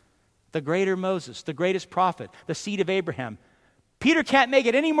servant, the greater Moses, the greatest prophet, the seed of Abraham. Peter can't make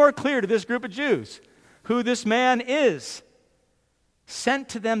it any more clear to this group of Jews who this man is. Sent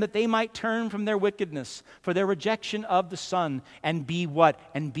to them that they might turn from their wickedness, for their rejection of the Son, and be what?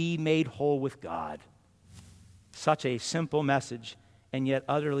 And be made whole with God. Such a simple message, and yet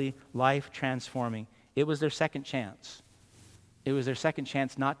utterly life-transforming. It was their second chance. It was their second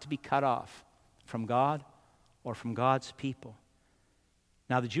chance not to be cut off from God or from God's people.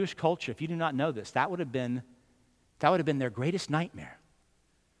 Now, the Jewish culture, if you do not know this, that would have been their greatest nightmare.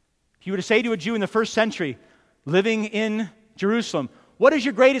 If you were to say to a Jew in the first century, living in Jerusalem, what is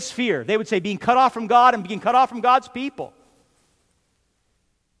your greatest fear? They would say being cut off from God and being cut off from God's people.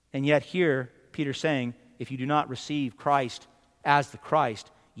 And yet here, Peter's saying, if you do not receive Christ as the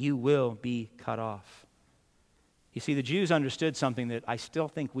Christ, you will be cut off. You see, the Jews understood something that I still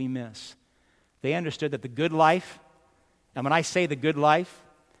think we miss. They understood that the good life, and when I say the good life,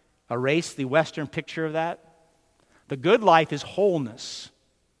 erase the Western picture of that. The good life is wholeness.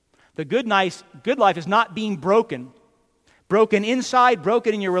 The good life is not being broken. Broken inside,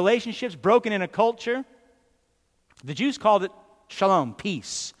 broken in your relationships, broken in a culture. The Jews called it shalom,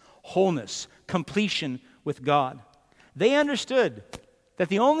 peace, wholeness, completion with God. They understood that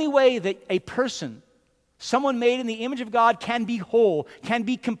the only way that a person, someone made in the image of God, can be whole, can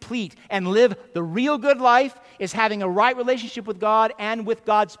be complete, and live the real good life is having a right relationship with God and with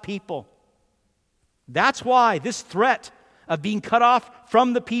God's people. That's why this threat of being cut off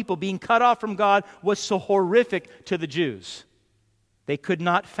from the people, being cut off from God, was so horrific to the Jews. They could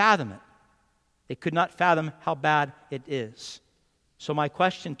not fathom it. They could not fathom how bad it is. So my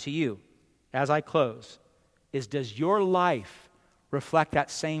question to you, as I close, is does your life reflect that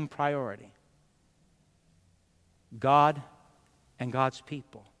same priority? God and God's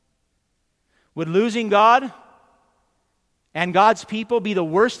people. Would losing God and God's people be the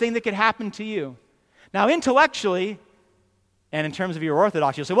worst thing that could happen to you? Now, intellectually, and in terms of your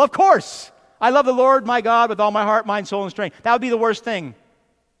orthodoxy, you'll say, well, of course, I love the Lord my God with all my heart, mind, soul, and strength. That would be the worst thing.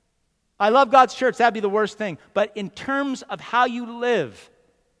 I love God's church. That would be the worst thing. But in terms of how you live,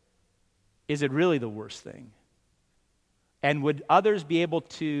 is it really the worst thing? And would others be able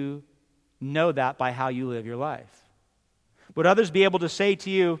to know that by how you live your life? Would others be able to say to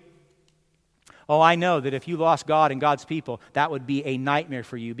you, oh, I know that if you lost God and God's people, that would be a nightmare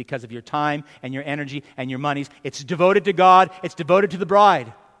for you because of your time and your energy and your monies. It's devoted to God. It's devoted to the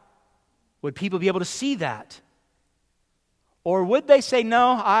bride. Would people be able to see that? Or would they say,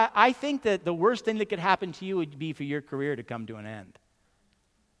 no, I think that the worst thing that could happen to you would be for your career to come to an end.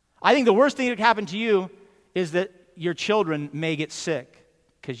 I think the worst thing that could happen to you is that your children may get sick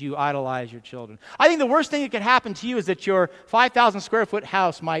because you idolize your children. I think the worst thing that could happen to you is that your 5,000 square foot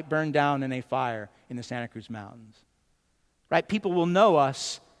house might burn down in a fire in the Santa Cruz Mountains. Right? People will know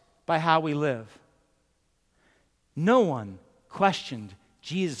us by how we live. No one questioned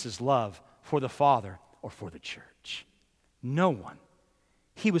Jesus' love for the Father or for the church. No one.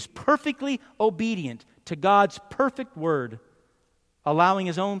 He was perfectly obedient to God's perfect word, allowing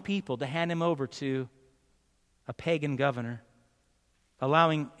his own people to hand him over to a pagan governor,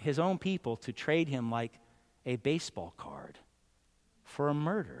 allowing his own people to trade him like a baseball card for a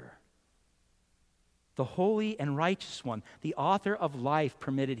murderer. The holy and righteous one, the author of life,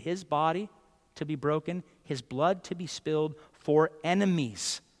 permitted his body to be broken, his blood to be spilled for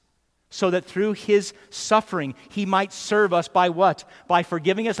enemies, so that through his suffering he might serve us by what? By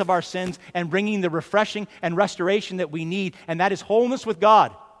forgiving us of our sins and bringing the refreshing and restoration that we need, and that is wholeness with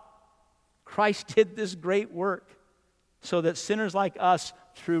God. Christ did this great work so that sinners like us,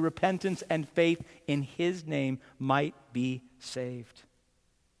 through repentance and faith in his name, might be saved.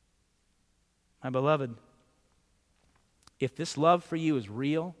 My beloved, if this love for you is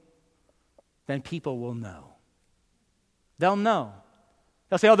real, then people will know. They'll know.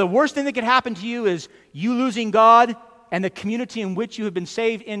 They'll say, oh, the worst thing that could happen to you is you losing God and the community in which you have been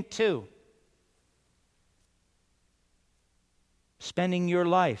saved into. Spending your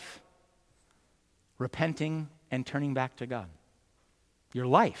life repenting and turning back to God. Your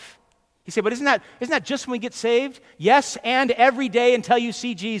life. You say, but isn't that just when we get saved? Yes, and every day until you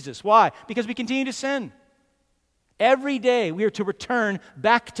see Jesus. Why? Because we continue to sin. Every day we are to return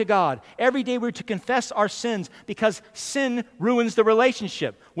back to God. Every day we are to confess our sins because sin ruins the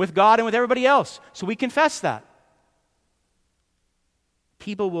relationship with God and with everybody else. So we confess that.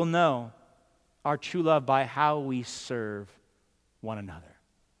 People will know our true love by how we serve one another.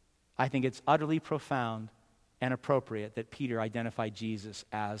 I think it's utterly profound and appropriate that Peter identified Jesus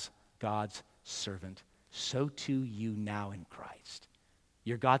as God's servant. So too you now in Christ.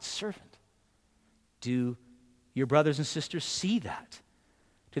 You're God's servant. Do your brothers and sisters see that?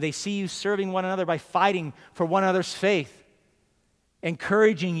 Do they see you serving one another by fighting for one another's faith,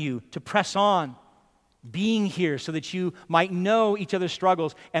 encouraging you to press on, being here so that you might know each other's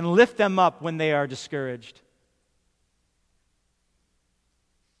struggles and lift them up when they are discouraged?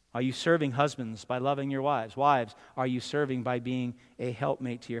 Are you serving husbands by loving your wives? Wives, are you serving by being a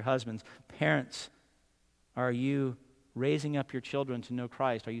helpmate to your husbands? Parents, are you raising up your children to know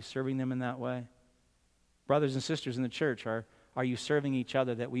Christ? Are you serving them in that way? Brothers and sisters in the church, are you serving each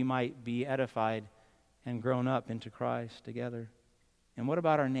other that we might be edified and grown up into Christ together? And what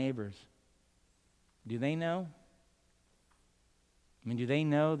about our neighbors? Do they know? I mean, do they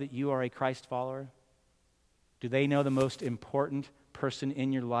know that you are a Christ follower? Do they know the most important person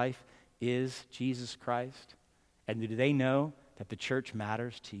in your life is Jesus Christ? And do they know that the church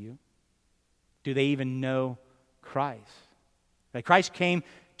matters to you? Do they even know Christ? That Christ came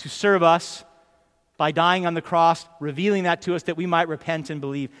to serve us by dying on the cross, revealing that to us that we might repent and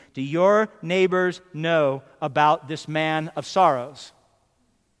believe. Do your neighbors know about this man of sorrows?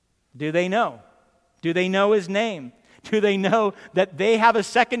 Do they know? Do they know his name? Do they know that they have a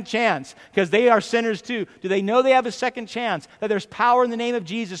second chance? Because they are sinners too. Do they know they have a second chance? That there's power in the name of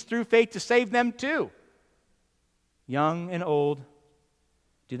Jesus through faith to save them too? Young and old,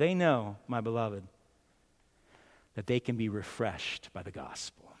 do they know, my beloved, that they can be refreshed by the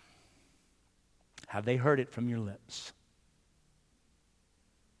gospel? Have they heard it from your lips?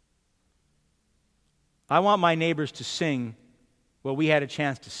 I want my neighbors to sing what we had a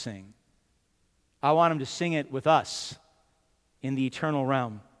chance to sing. I want them to sing it with us in the eternal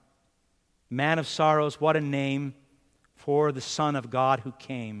realm. Man of sorrows, what a name for the Son of God who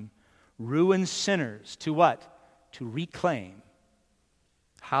came. Ruined sinners to what? To reclaim.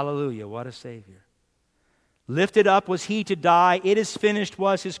 Hallelujah, what a Savior. Lifted up was he to die. It is finished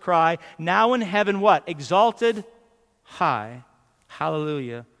was his cry. Now in heaven what? Exalted high.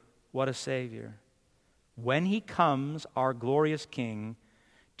 Hallelujah, what a Savior. When he comes, our glorious King,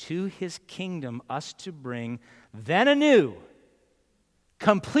 to his kingdom us to bring, then anew,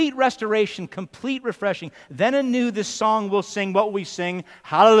 complete restoration, complete refreshing, then anew this song we'll sing. What will we sing?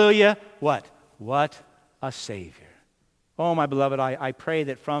 Hallelujah, what? What a Savior. Oh, my beloved, I pray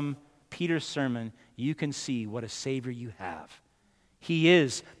that from Peter's sermon, you can see what a Savior you have. He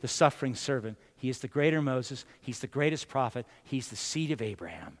is the suffering servant. He is the greater Moses. He's the greatest prophet. He's the seed of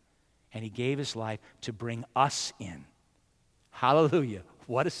Abraham. And he gave his life to bring us in. Hallelujah.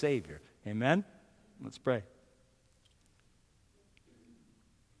 What a Savior. Amen? Let's pray.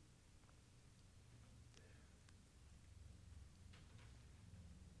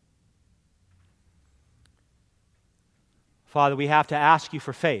 Father, we have to ask you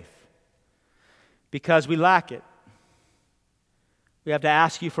for faith because we lack it. We have to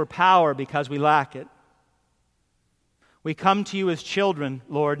ask you for power because we lack it. We come to you as children,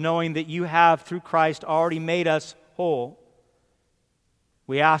 Lord, knowing that you have, through Christ, already made us whole.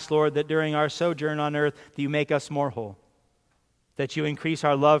 We ask, Lord, that during our sojourn on earth, that you make us more whole, that you increase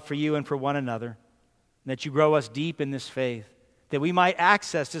our love for you and for one another, and that you grow us deep in this faith, that we might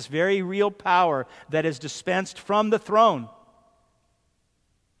access this very real power that is dispensed from the throne.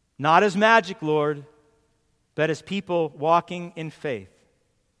 Not as magic, Lord, but as people walking in faith.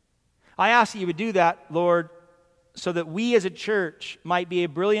 I ask that you would do that, Lord, so that we as a church might be a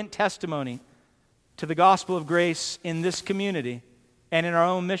brilliant testimony to the gospel of grace in this community and in our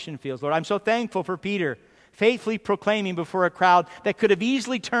own mission fields. Lord, I'm so thankful for Peter faithfully proclaiming before a crowd that could have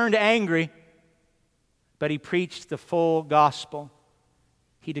easily turned angry, but he preached the full gospel.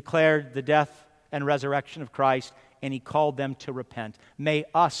 He declared the death and resurrection of Christ, and he called them to repent. May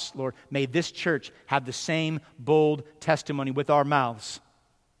us, Lord, may this church have the same bold testimony with our mouths,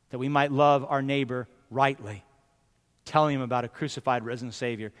 that we might love our neighbor rightly, telling them about a crucified, risen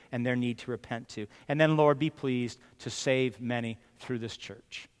Savior and their need to repent too. And then, Lord, be pleased to save many through this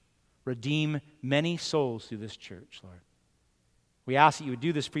church. Redeem many souls through this church, Lord. We ask that you would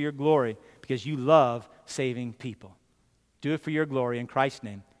do this for your glory because you love saving people. Do it for your glory. In Christ's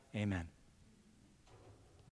name, amen.